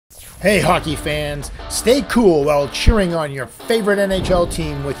Hey hockey fans, stay cool while cheering on your favorite NHL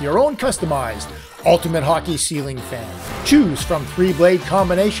team with your own customized Ultimate Hockey ceiling fan. Choose from 3 blade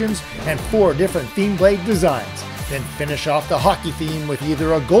combinations and 4 different theme blade designs. Then finish off the hockey theme with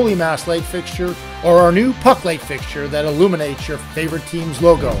either a goalie mask light fixture or our new puck light fixture that illuminates your favorite team's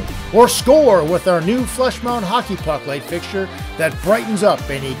logo. Or score with our new flush mount hockey puck light fixture that brightens up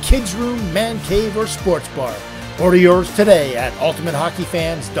any kids room, man cave, or sports bar. Order yours today at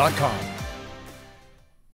ultimatehockeyfans.com.